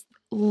to just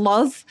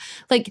love.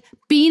 Like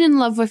being in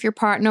love with your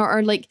partner,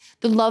 or like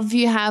the love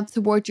you have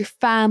towards your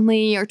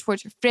family or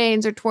towards your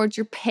friends or towards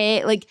your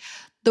pet. Like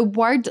the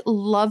word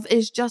love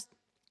is just,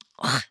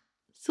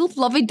 so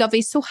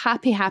lovey-dovey, so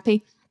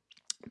happy.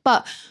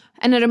 But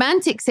in a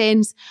romantic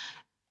sense,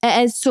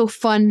 it is so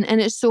fun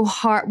and it's so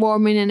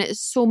heartwarming and it's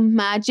so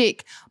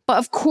magic. But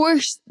of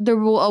course, there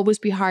will always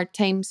be hard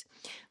times.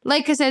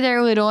 Like I said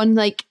earlier on,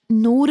 like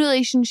no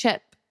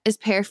relationship is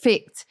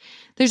perfect.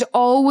 There's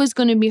always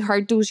going to be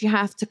hurdles you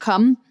have to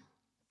come.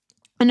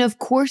 And of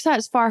course,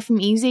 that's far from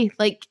easy.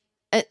 Like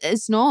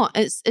it's not.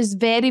 It's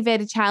very,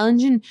 very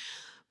challenging.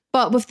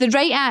 But with the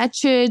right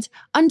attitude,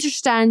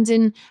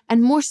 understanding,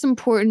 and most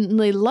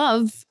importantly,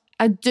 love,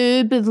 I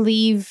do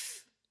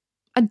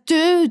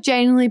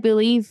genuinely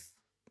believe,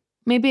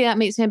 maybe that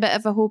makes me a bit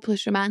of a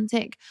hopeless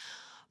romantic,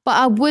 but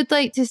I would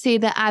like to say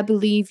that I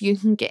believe you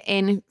can get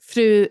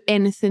through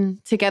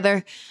anything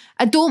together.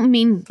 I don't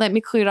mean, let me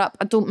clear up,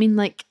 I don't mean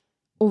like,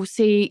 oh,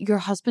 say your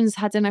husband's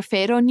had an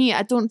affair on you.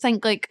 I don't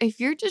think like if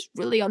you're just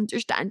really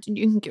understanding,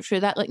 you can get through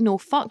that. Like, no,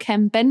 fuck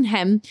him, bin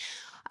him.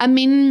 I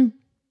mean,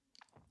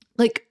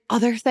 like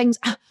other things.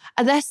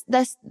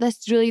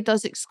 This really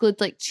does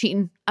exclude like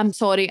cheating. I'm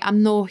sorry,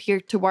 I'm not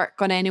here to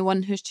work on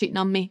anyone who's cheating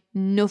on me.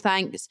 No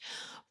thanks.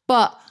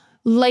 But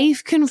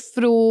life can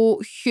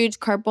throw huge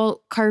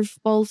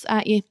curveballs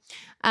at you,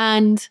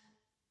 and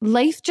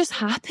life just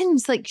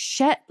happens. Like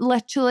shit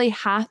literally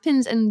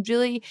happens, and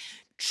really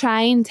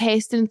trying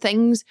testing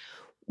things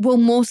will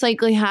most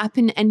likely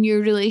happen in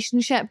your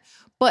relationship.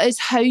 But it's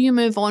how you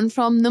move on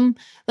from them.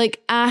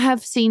 Like I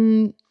have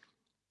seen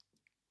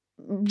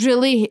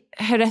really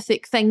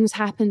horrific things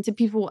happen to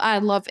people I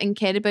love and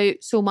care about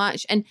so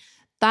much, and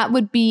that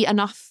would be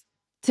enough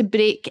to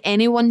break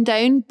anyone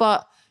down,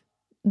 but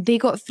they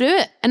got through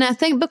it. And I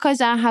think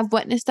because I have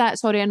witnessed that,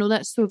 sorry, I know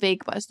that's so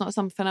vague, but it's not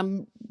something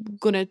I'm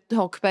going to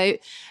talk about.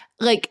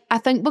 Like, I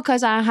think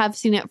because I have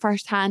seen it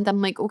firsthand,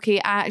 I'm like, okay,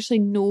 I actually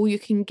know you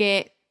can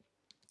get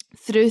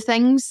through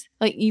things,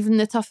 like even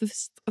the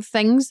toughest of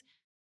things.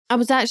 I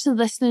was actually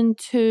listening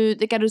to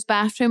The Girls'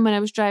 Bathroom when I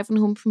was driving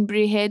home from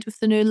Braehead with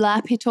the new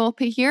Lappy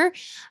Toppy here.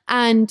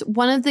 And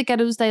one of the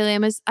girls'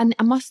 dilemmas, and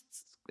I must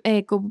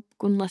go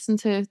and listen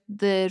to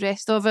the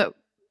rest of it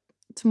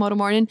tomorrow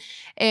morning.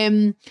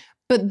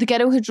 But the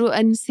girl had wrote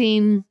in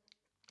saying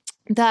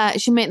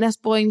that she met this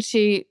boy and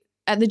she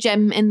at the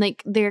gym, and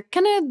like they were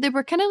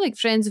kind of like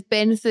friends of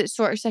benefits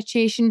sort of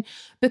situation,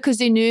 because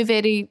they knew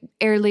very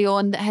early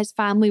on that his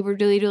family were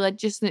really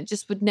religious and it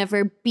just would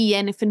never be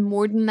anything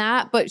more than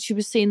that. But she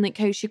was saying like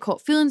how she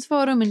caught feelings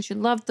for him and she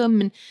loved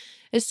him, and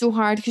it's so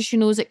hard because she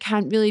knows it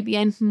can't really be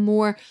anything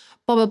more,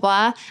 blah blah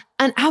blah.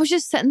 And I was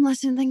just sitting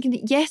listening thinking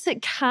that yes,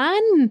 it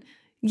can.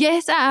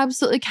 Yes, it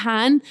absolutely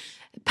can.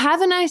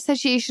 Pav and I's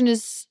situation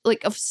is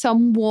like of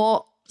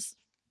somewhat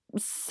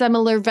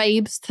similar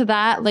vibes to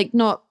that, like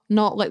not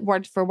like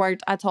word for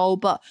word at all,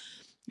 but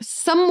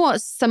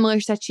somewhat similar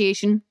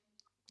situation.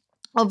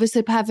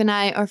 Obviously, Pav and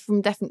I are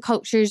from different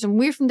cultures and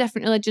we're from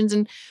different religions,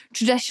 and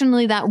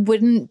traditionally that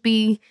wouldn't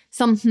be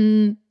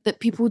something that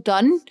people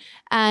done,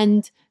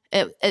 and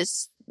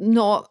it's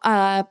not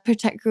a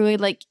particularly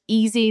like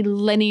easy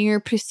linear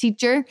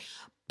procedure.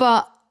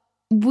 But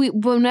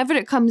whenever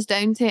it comes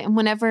down to it, and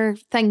whenever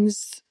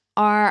things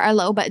are a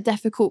little bit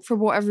difficult for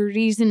whatever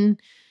reason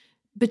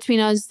between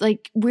us,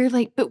 like we're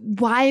like, but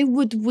why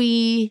would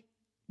we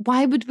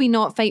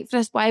not fight for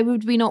this? Why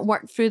would we not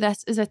work through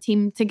this as a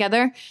team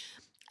together?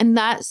 And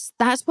that's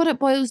what it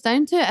boils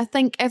down to. I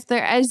think if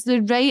there is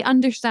the right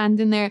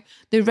understanding there,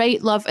 the right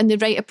love and the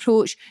right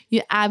approach,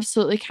 you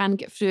absolutely can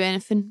get through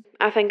anything.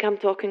 I think I'm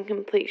talking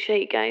complete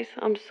shite, guys.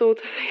 I'm so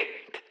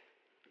tired.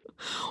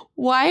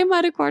 Why am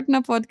I recording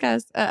a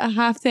podcast at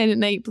 10:30 at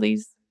night,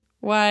 please?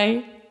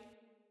 Why?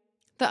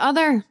 The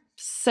other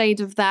side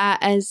of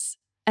that is,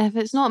 if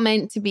it's not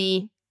meant to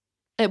be,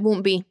 it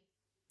won't be.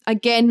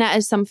 Again, that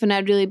is something I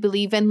really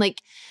believe in.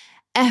 Like,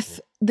 if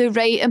the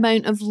right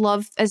amount of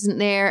love isn't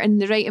there and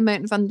the right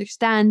amount of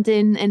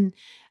understanding and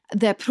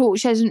the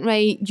approach isn't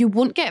right, you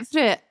won't get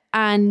through it,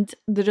 and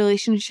the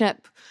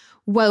relationship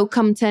will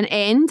come to an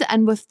end.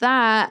 And with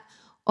that,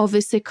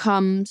 obviously,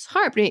 comes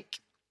heartbreak.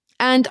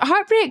 And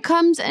heartbreak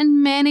comes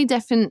in many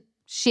different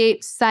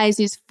shapes,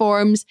 sizes,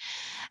 forms.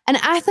 And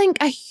I think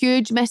a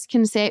huge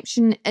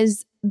misconception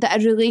is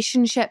that a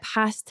relationship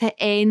has to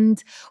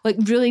end like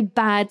really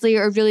badly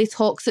or really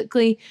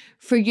toxically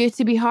for you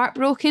to be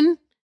heartbroken,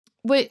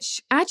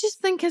 which I just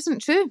think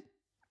isn't true.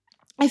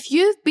 If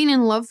you've been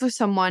in love with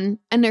someone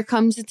and there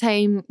comes a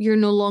time you're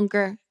no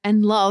longer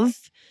in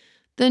love,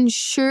 then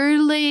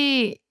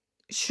surely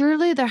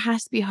there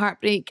has to be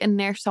heartbreak in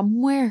there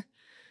somewhere.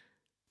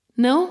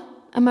 No?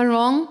 Am I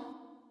wrong?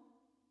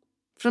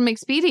 From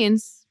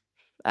experience,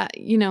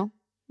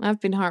 I've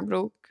been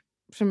heartbroken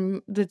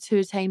from the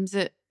 2 times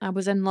that I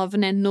was in love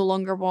and then no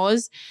longer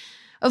was.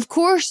 Of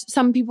course,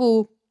 some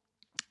people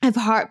have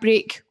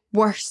heartbreak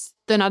worse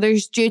than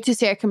others due to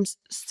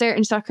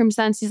certain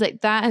circumstances.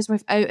 Like, that is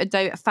without a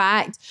doubt a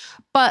fact.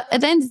 But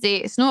at the end of the day,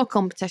 it's not a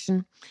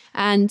competition,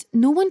 and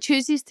no one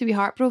chooses to be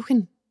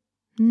heartbroken.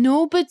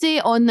 Nobody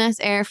on this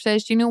earth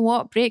says, you know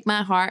what, break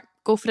my heart,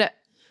 go for it.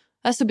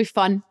 This will be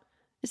fun.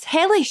 It's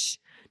hellish.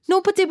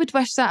 Nobody would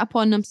wish that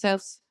upon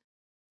themselves.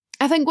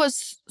 I think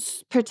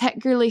what's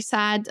particularly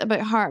sad about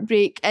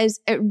heartbreak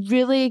is it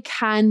really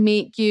can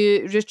make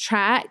you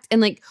retract and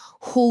like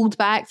hold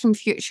back from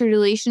future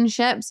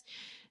relationships.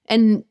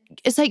 And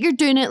it's like you're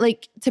doing it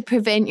like to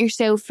prevent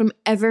yourself from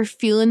ever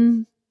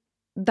feeling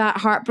that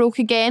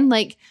heartbroken again.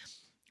 Like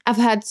I've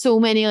had so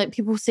many like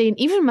people saying,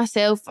 even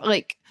myself,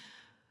 like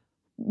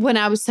when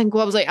I was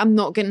single, I was like, I'm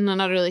not getting in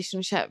another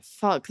relationship.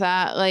 Fuck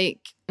that. Like,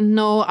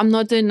 no, I'm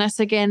not doing this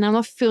again. I'm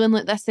not feeling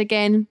like this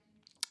again.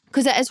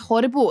 Because it is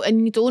horrible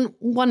and you don't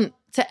want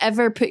to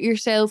ever put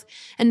yourself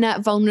in that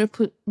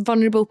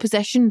vulnerable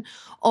position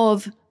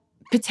of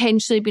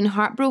potentially being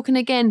heartbroken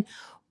again.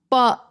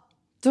 But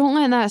don't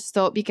let that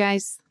stop you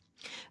guys.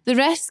 The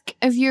risk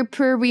of your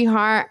poor wee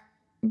heart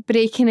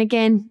breaking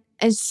again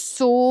is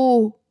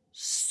so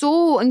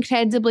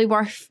incredibly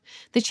worth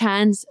the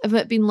chance of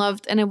it being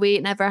loved in a way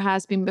it never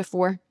has been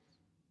before.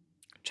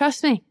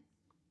 Trust me.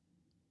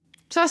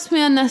 Trust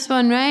me on this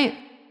one, right?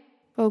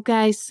 Well,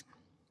 guys,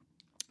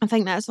 I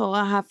think that's all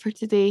I have for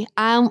today.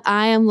 I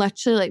am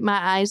literally like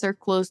my eyes are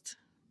closed.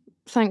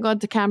 Thank God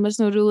the camera's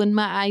not rolling.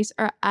 My eyes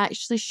are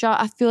actually shut.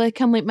 I feel like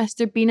I'm like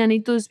Mr. Bean. I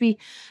need those wee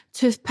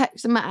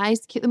toothpicks in my eyes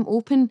to keep them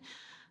open.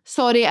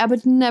 Sorry, I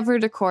would never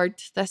record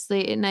this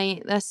late at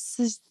night. This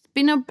has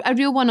been a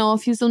real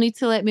one-off. You'll need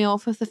to let me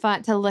off with the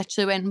fact I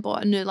literally went and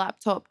bought a new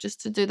laptop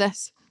just to do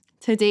this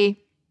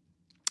today.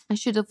 I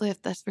should have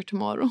left this for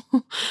tomorrow.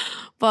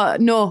 But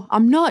no,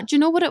 I'm not. Do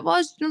you know what it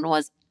was? Do you know what it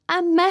was? I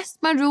missed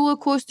my roller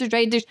coaster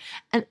riders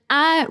and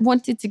I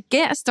wanted to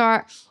get a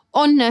start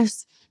on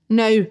this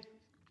now.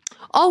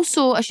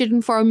 Also, I should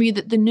inform you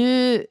that the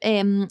new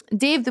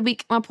day of the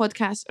week my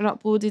podcasts are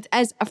uploaded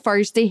is a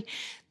Thursday.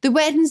 The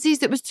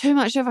Wednesdays, it was too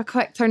much of a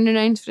quick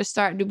turnaround for the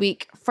start of the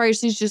week.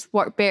 Thursdays just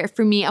work better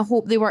for me. I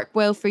hope they work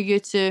well for you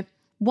too.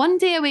 One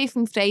day away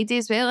from Friday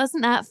as well.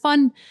 Isn't that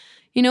fun?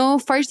 You know,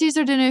 Thursdays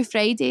are the new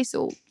Friday,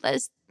 so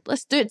let's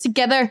do it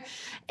together.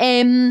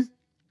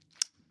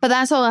 But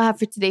that's all I have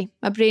for today.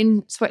 My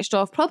brain switched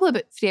off probably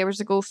about 3 hours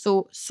ago.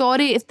 So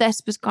sorry if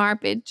this was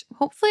garbage.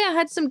 Hopefully I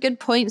had some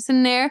good points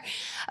in there.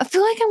 I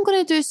feel like I'm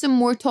going to do some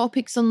more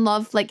topics on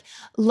love, like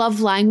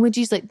love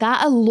languages. Like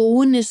that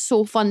alone is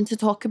so fun to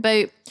talk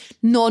about.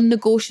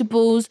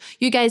 Non-negotiables.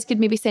 You guys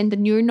could maybe send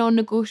in your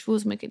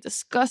non-negotiables and we could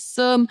discuss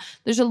them.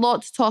 There's a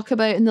lot to talk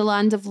about in the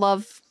land of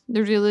love.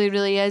 There really,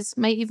 really is.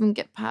 Might even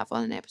get Pav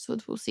on an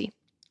episode. We'll see.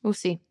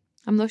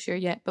 I'm not sure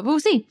yet, but we'll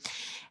see.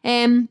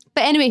 But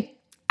anyway,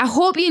 I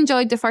hope you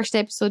enjoyed the first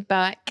episode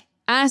back.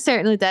 I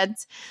certainly did.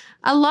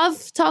 I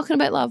love talking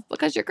about love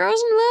because your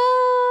girl's in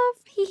love.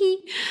 Hehe.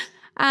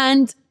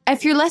 And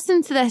if you're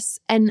listening to this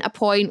in a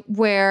point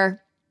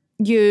where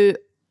you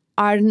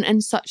aren't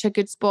in such a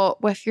good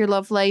spot with your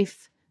love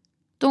life,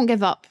 don't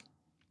give up.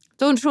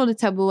 Don't throw the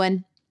towel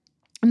in.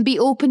 And be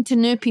open to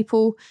new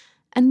people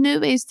and new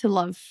ways to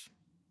love.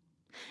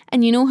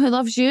 And you know who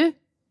loves you?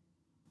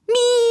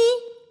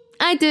 Me.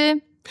 I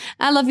do.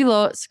 I love you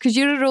lots because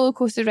you're a roller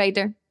coaster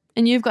rider.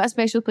 And you've got a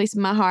special place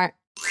in my heart.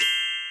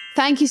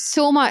 Thank you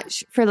so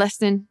much for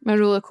listening, my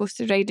roller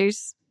coaster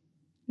riders.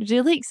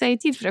 Really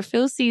excited for a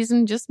full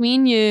season, just me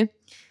and you.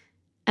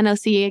 And I'll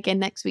see you again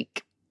next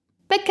week.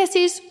 Big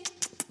kisses.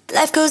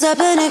 Life goes up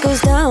and it goes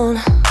down.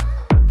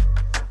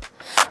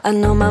 I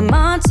know my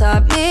mom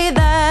taught me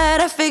that.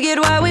 I figured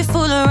why we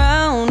fool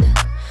around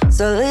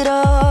so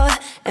little,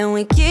 and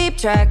we keep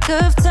track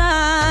of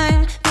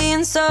time,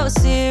 being so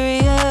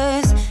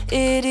serious,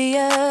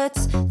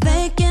 idiots,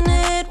 thinking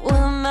it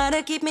will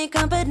matter, keep me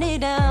company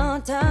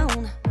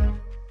downtown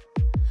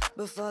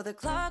before the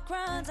clock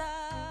runs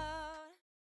out.